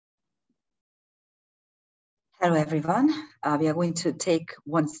Hello, everyone. We are going to take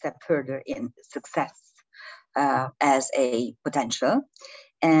one step further in success as a potential.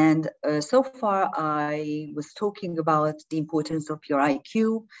 And so far, I was talking about the importance of your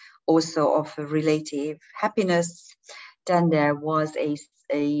IQ, also of relative happiness. Then there was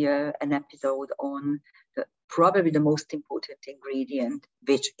an episode on probably the most important ingredient,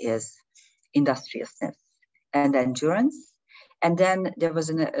 which is industriousness and endurance. And then there was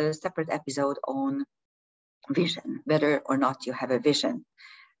a separate episode on vision, whether or not you have a vision,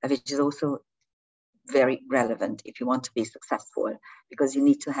 which is also very relevant if you want to be successful, because you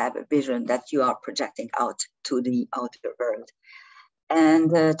need to have a vision that you are projecting out to the outer world. And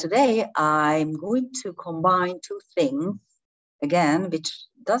today I'm going to combine two things, again, which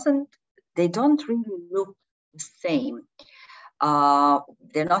they don't really look the same.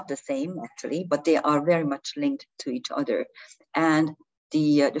 They're not the same, actually, but they are very much linked to each other. And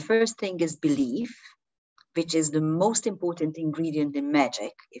the first thing is belief, which is the most important ingredient in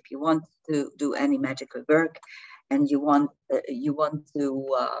magic. If you want to do any magical work and you want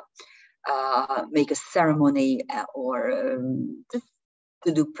to make a ceremony or just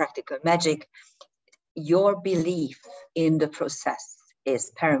to do practical magic, your belief in the process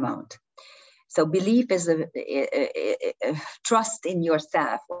is paramount. So belief is a trust in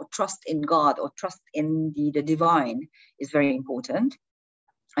yourself, or trust in God, or trust in the divine is very important.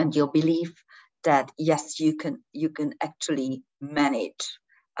 And your belief that yes, you can actually manage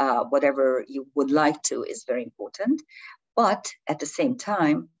whatever you would like to is very important. But at the same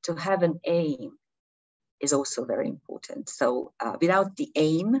time, to have an aim is also very important. So without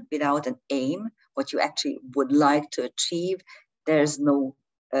an aim, what you actually would like to achieve, there's no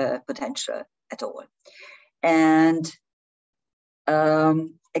potential at all. And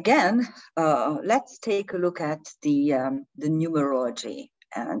again, let's take a look at the numerology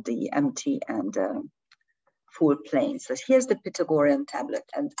and the empty and full plane. So here's the Pythagorean tablet.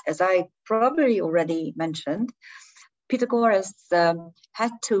 And as I probably already mentioned, Pythagoras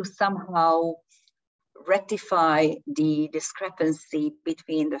had to somehow rectify the discrepancy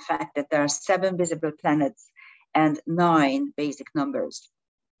between the fact that there are 7 visible planets and 9 basic numbers.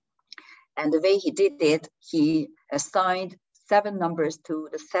 And the way he did it, he assigned 7 numbers to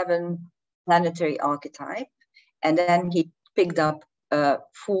the 7 planetary archetype, and then he picked up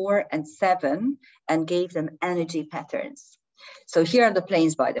 4 and 7 and gave them energy patterns. So here are the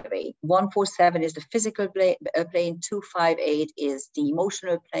planes, by the way. 147 is the physical plane, 258 is the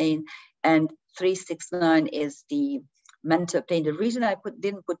emotional plane, and 369 is the mental plane. The reason I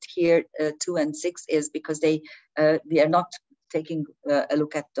didn't put here 2 and 6 is because we are not taking a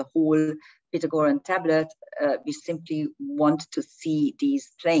look at the whole Pythagorean tablet. We simply want to see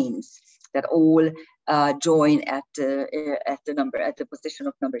these planes that all join at the position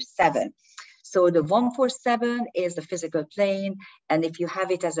of number 7. So the 147 is the physical plane, and if you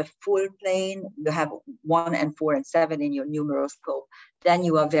have it as a full plane, you have 1 and 4 and 7 in your numeroscope, then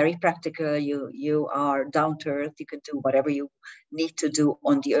you are very practical, you are down to earth, you can do whatever you need to do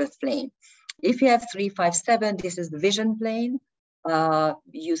on the earth plane. If you have 357, this is the vision plane.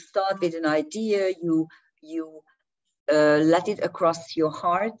 You start with an idea, you let it across your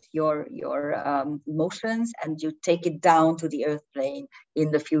heart, your emotions, and you take it down to the earth plane in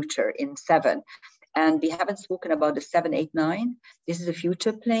the future in 7. And we haven't spoken about the 7, 8, 9. This is a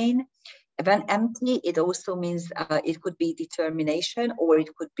future plane. When empty, it also means it could be determination, or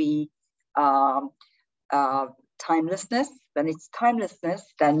it could be timelessness. When it's timelessness,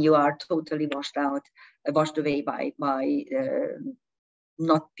 then you are totally washed away by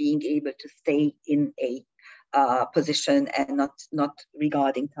not being able to stay in a position and not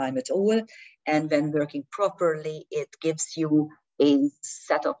regarding time at all. And when working properly, it gives you a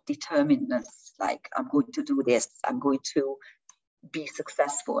set of determinedness, like I'm going to do this, I'm going to be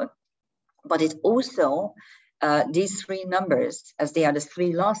successful. But it also, these 3 numbers, as they are the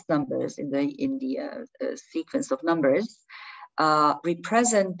 3 last numbers in the sequence of numbers,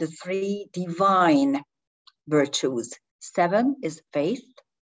 represent the 3 divine virtues. 7 is faith,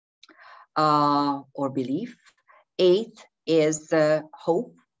 or belief, 8 is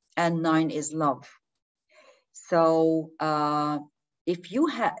hope, and 9 is love. So if you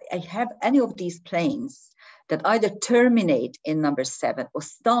have any of these planes that either terminate in number 7 or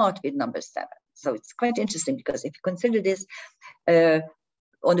start with number 7, so it's quite interesting, because if you consider this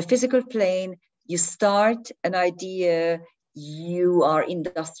on the physical plane, you start an idea, you are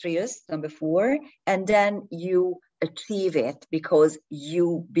industrious, number 4, and then you achieve it because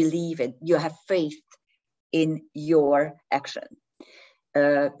you believe it, you have faith in your action.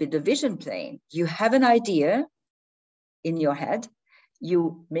 With the vision plane, you have an idea in your head,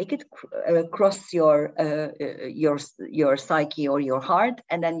 you make it cross your psyche or your heart,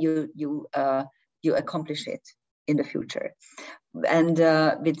 and then you accomplish it in the future. And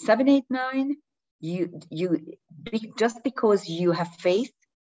with 789, just because you have faith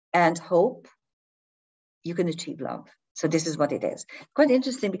and hope, you can achieve love. So this is what it is. Quite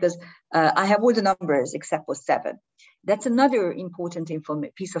interesting, because I have all the numbers except for 7. That's another important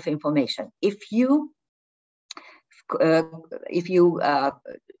piece of information. If you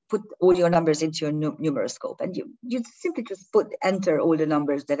put all your numbers into your numeroscope, and you simply just enter all the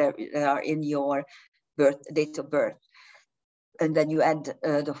numbers that are in your date of birth, and then you add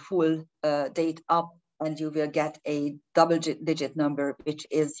the full date up, and you will get a double-digit number, which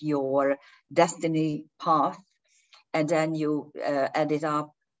is your destiny path. And then you add it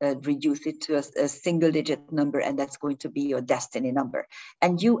up, reduce it to a single-digit number, and that's going to be your destiny number.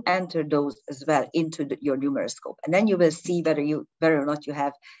 And you enter those as well into your numeroscope, and then you will see whether or not you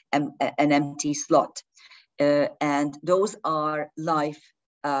have an empty slot. And those are life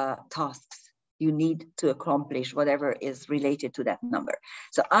tasks you need to accomplish, whatever is related to that number.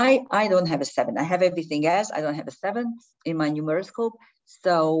 So I don't have a 7. I have everything else. I don't have a 7 in my numeroscope.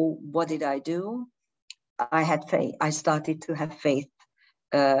 So what did I do? I had faith. I started to have faith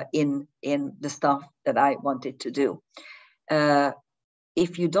in the stuff that I wanted to do.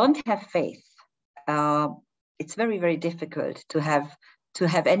 If you don't have faith, it's very, very difficult to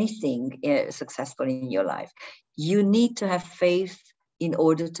have anything successful in your life. You need to have faith in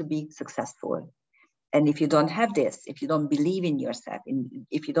order to be successful. And if you don't have this, if you don't believe in yourself,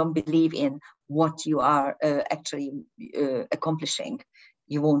 if you don't believe in what you are actually accomplishing,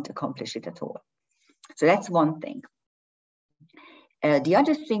 you won't accomplish it at all. So that's one thing. The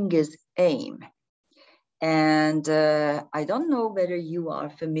other thing is aim. And I don't know whether you are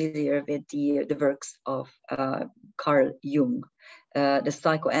familiar with the works of Carl Jung, the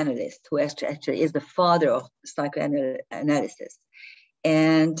psychoanalyst, who actually is the father of psychoanalysis.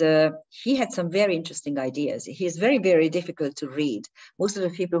 And he had some very interesting ideas. He is very, very difficult to read. Most of the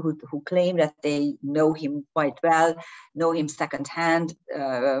people who claim that they know him quite well, know him secondhand.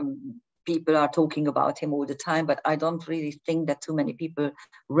 People are talking about him all the time, but I don't really think that too many people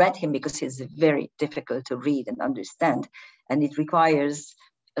read him, because he's very difficult to read and understand. And it requires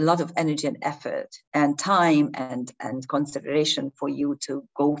a lot of energy and effort and time and consideration for you to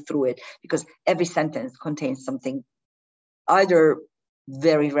go through it, because every sentence contains something either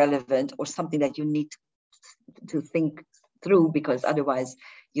very relevant or something that you need to think through, because otherwise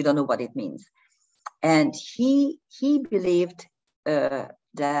you don't know what it means. And he believed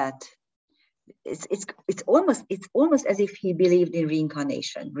that it's almost as if he believed in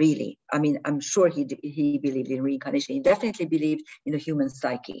reincarnation, really. I mean, I'm sure he believed in reincarnation. He definitely believed in the human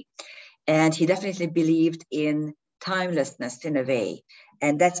psyche, and he definitely believed in timelessness in a way.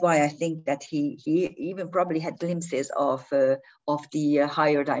 And that's why I think that he even probably had glimpses of the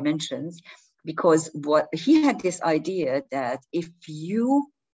higher dimensions, because what he had this idea that if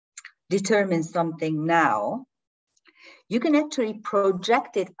you determine something now, you can actually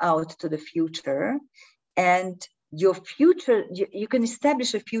project it out to the future, and your future, you can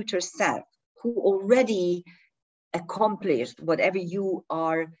establish a future self who already accomplished whatever you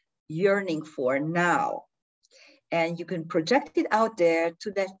are yearning for now. And you can project it out there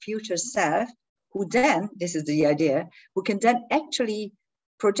to that future self, who then, this is the idea, who can then actually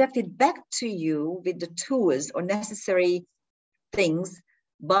project it back to you with the tools or necessary things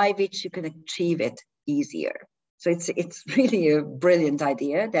by which you can achieve it easier. So it's really a brilliant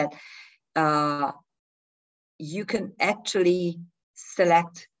idea that you can actually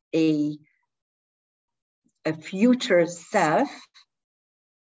select a future self,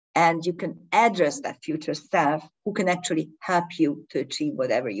 and you can address that future self who can actually help you to achieve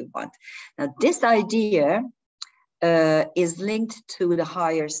whatever you want. Now, this idea is linked to the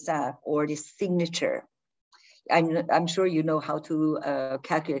higher self, or the signature. I'm sure you know how to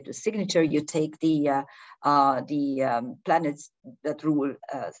calculate the signature. You take the planets that rule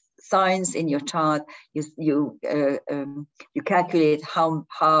signs in your chart. You calculate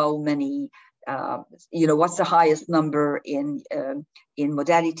how many. What's the highest number in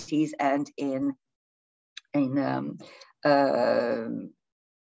modalities and in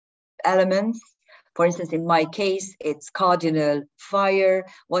elements. For instance, in my case, it's cardinal fire.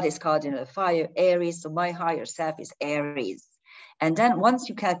 What is cardinal fire? Aries. So my higher self is Aries. And then once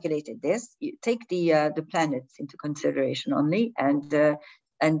you calculated this, you take the planets into consideration only, and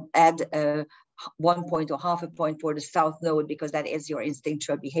add 1 point or half a point for the south node, because that is your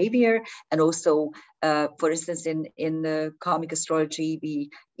instinctual behavior. And also, for instance, in the karmic astrology,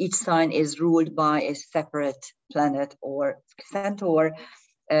 each sign is ruled by a separate planet or centaur.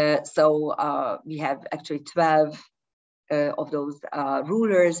 So we have actually 12 of those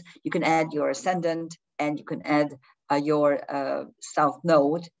rulers. You can add your ascendant and you can add your south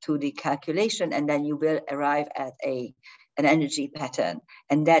node to the calculation, and then you will arrive at an energy pattern.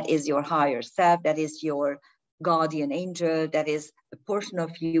 And that is your higher self, that is your guardian angel, that is a portion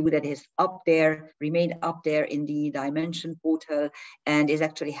of you that is up there, remain up there in the dimension portal, and is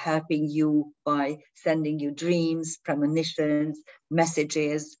actually helping you by sending you dreams, premonitions,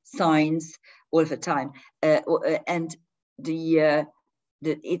 messages, signs all the time. And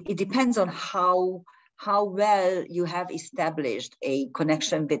it depends on how well you have established a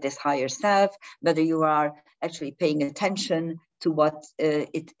connection with this higher self, whether you are actually paying attention to what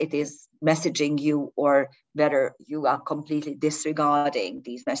it is messaging you, or whether you are completely disregarding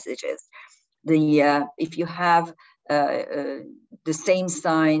these messages. If you have the same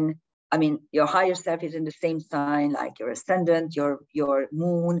sign, I mean, your higher self is in the same sign, like your ascendant, your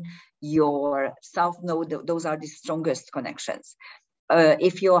moon, your south node, those are the strongest connections.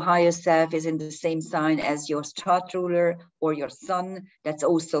 If your higher self is in the same sign as your chart ruler or your sun, that's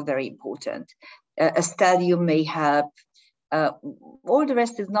also very important. A stellium may help. All the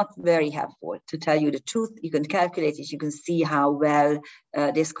rest is not very helpful, to tell you the truth. You can calculate it, you can see how well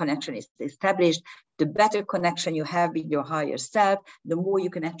this connection is established. The better connection you have with your higher self, the more you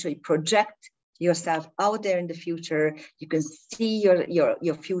can actually project yourself out there in the future. You can see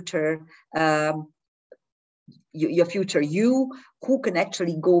your future your future you, who can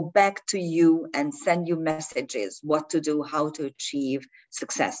actually go back to you and send you messages, what to do, how to achieve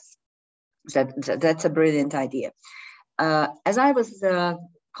success. So that's a brilliant idea. As I was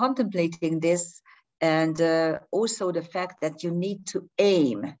contemplating this, and also the fact that you need to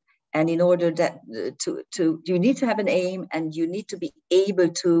aim, and in order that you need to have an aim, and you need to be able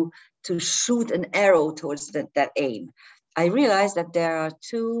to shoot an arrow towards that aim. I realized that there are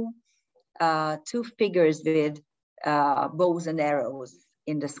two figures with bows and arrows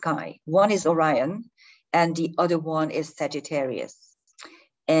in the sky. One is Orion, and the other one is Sagittarius.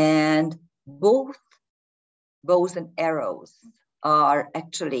 And both bows and arrows are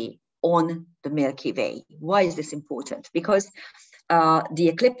actually on the Milky Way. Why is this important? Because the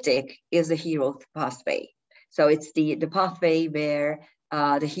ecliptic is the hero pathway. So it's the pathway where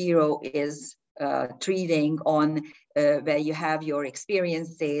the hero is treading on, where you have your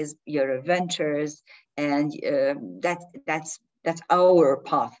experiences, your adventures, and that's our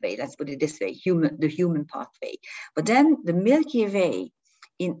pathway. Let's put it this way: the human pathway. But then the Milky Way,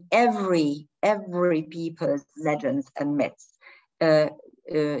 in every people's legends and myths,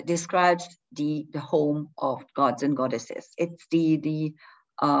 describes the home of gods and goddesses. It's the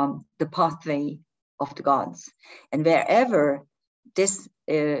pathway of the gods, and wherever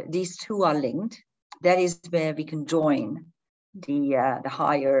these two are linked, that is where we can join the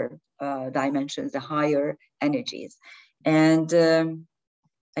higher dimensions, the higher energies. And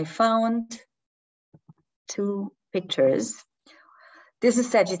I found two pictures. This is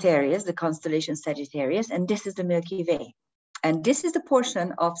Sagittarius, the constellation Sagittarius, and this is the Milky Way. And this is the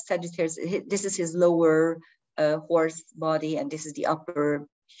portion of Sagittarius. This is his lower horse body, and this is the upper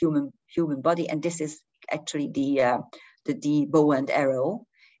human body, and this is actually the bow and arrow,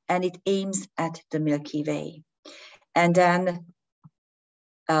 and it aims at the Milky Way. And then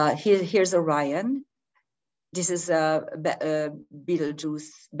here's Orion. This is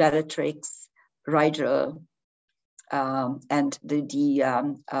Betelgeuse, Bellatrix, Rigel, and the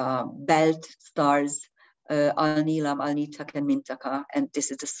belt stars, Al-Nilam, Al-Nitak, and Mintaka, and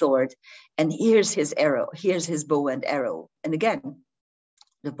this is the sword. And here's his arrow, here's his bow and arrow. And again,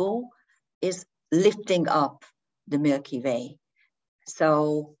 the bow is lifting up the Milky Way.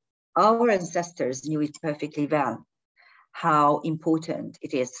 So our ancestors knew it perfectly well, how important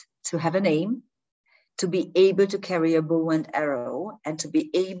it is to have an aim, to be able to carry a bow and arrow, and to be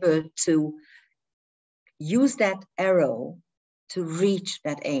able to use that arrow to reach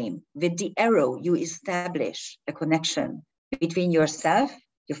that aim. With the arrow, you establish a connection between yourself,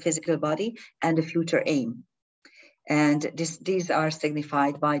 your physical body, and the future aim. And these are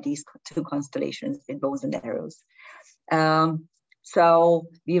signified by these two constellations with bows and arrows. So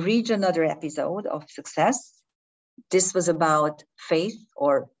we reach another episode of success. This was about faith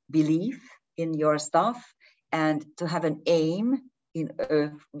or belief in your stuff, and to have an aim in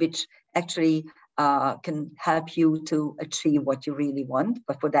which actually can help you to achieve what you really want.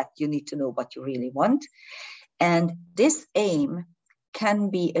 But for that, you need to know what you really want. And this aim can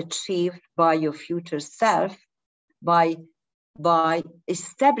be achieved by your future self by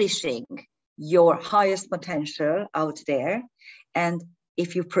establishing your highest potential out there. And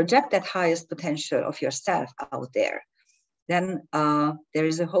if you project that highest potential of yourself out there, then there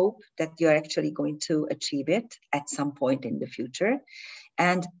is a hope that you're actually going to achieve it at some point in the future.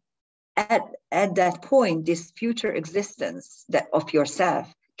 And at that point, this future existence of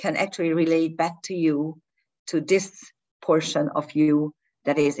yourself can actually relate back to you, to this portion of you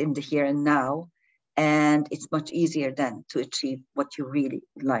that is in the here and now. And it's much easier then to achieve what you really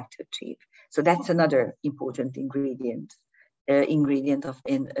would like to achieve. So that's another important ingredient of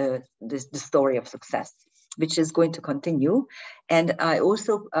the story of success, which is going to continue. And I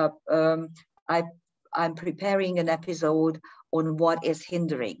also I'm preparing an episode on what is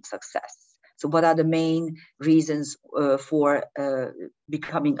hindering success. So what are the main reasons for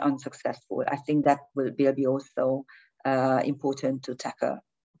becoming unsuccessful? I think that will be also important to tackle.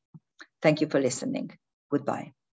 Thank you for listening. Goodbye.